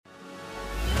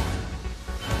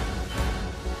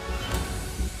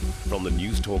From the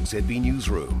News Talk ZB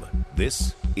Newsroom,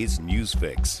 this is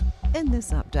Newsfix. In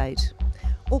this update,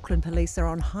 Auckland police are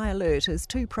on high alert as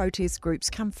two protest groups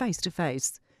come face to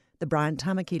face. The Brian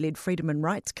Tamaki-led Freedom and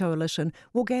Rights Coalition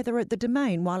will gather at the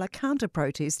Domain while a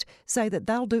counter-protest say that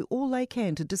they'll do all they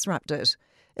can to disrupt it.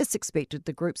 It's expected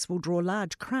the groups will draw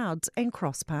large crowds and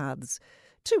cross paths.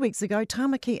 2 weeks ago,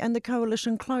 Tamaki and the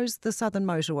coalition closed the southern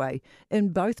motorway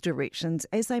in both directions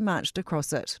as they marched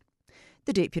across it.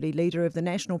 The deputy leader of the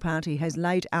National Party has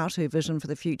laid out her vision for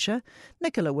the future.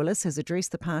 Nicola Willis has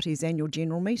addressed the party's annual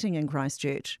general meeting in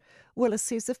Christchurch. Willis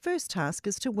says the first task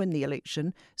is to win the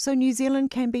election so New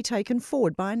Zealand can be taken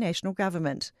forward by a national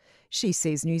government. She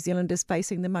says New Zealand is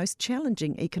facing the most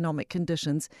challenging economic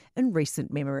conditions in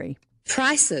recent memory.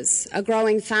 Prices are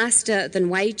growing faster than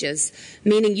wages,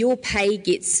 meaning your pay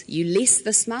gets you less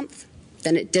this month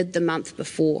than it did the month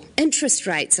before. Interest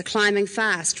rates are climbing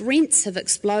fast, rents have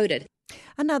exploded.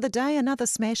 Another day, another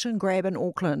smash and grab in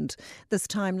Auckland. This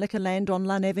time, Liquorland on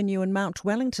Lunn Avenue in Mount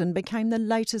Wellington became the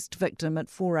latest victim at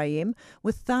 4 a.m,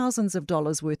 with thousands of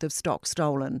dollars worth of stock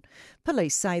stolen.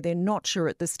 Police say they're not sure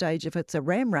at this stage if it's a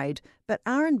ram raid, but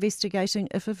are investigating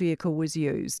if a vehicle was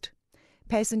used.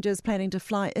 Passengers planning to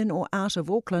fly in or out of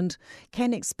Auckland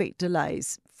can expect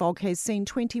delays. Fog has seen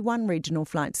 21 regional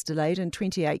flights delayed and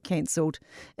 28 cancelled.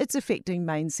 It's affecting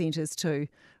main centres too.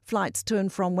 Flights to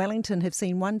and from Wellington have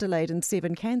seen 1 delayed and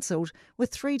 7 cancelled,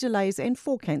 with 3 delays and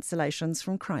 4 cancellations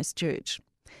from Christchurch.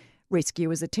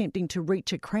 Rescuers attempting to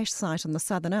reach a crash site on the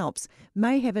Southern Alps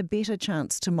may have a better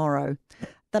chance tomorrow.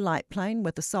 The light plane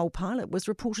with the sole pilot was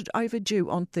reported overdue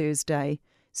on Thursday.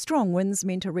 Strong winds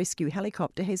meant a rescue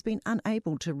helicopter has been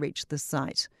unable to reach the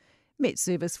site. Met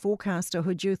Service forecaster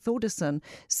Huju Thordarson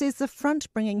says the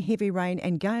front bringing heavy rain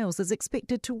and gales is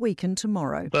expected to weaken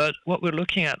tomorrow. But what we're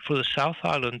looking at for the South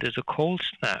Island is a cold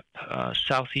snap.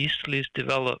 Southeasterlies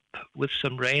develop with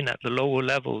some rain at the lower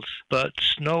levels, but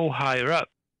snow higher up.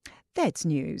 That's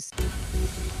news.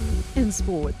 In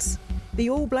sports, the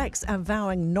All Blacks are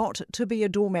vowing not to be a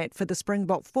doormat for the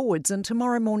Springbok forwards in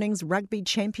tomorrow morning's Rugby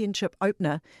Championship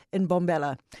opener in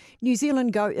Bombella. New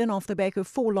Zealand go in off the back of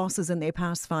 4 losses in their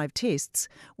past 5 tests,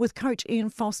 with coach Ian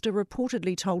Foster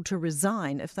reportedly told to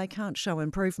resign if they can't show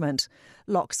improvement.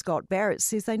 Lock Scott Barrett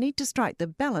says they need to strike the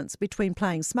balance between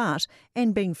playing smart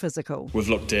and being physical. We've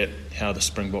looked at how the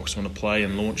Springboks want to play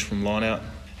and launch from line-out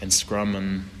and scrum,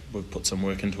 and we've put some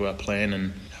work into our plan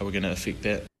and how we're going to affect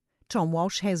that. Tom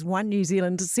Walsh has won New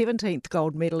Zealand's 17th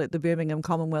gold medal at the Birmingham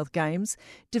Commonwealth Games,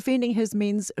 defending his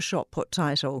men's shot put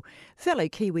title. Fellow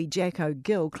Kiwi Jack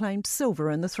O'Gill claimed silver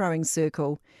in the throwing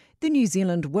circle. The New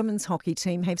Zealand women's hockey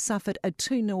team have suffered a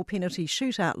 2-0 penalty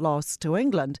shootout loss to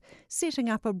England, setting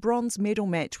up a bronze medal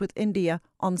match with India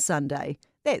on Sunday.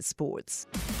 That's sports.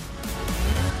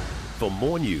 For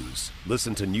more news,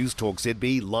 listen to News Talk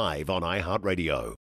ZB live on iHeartRadio.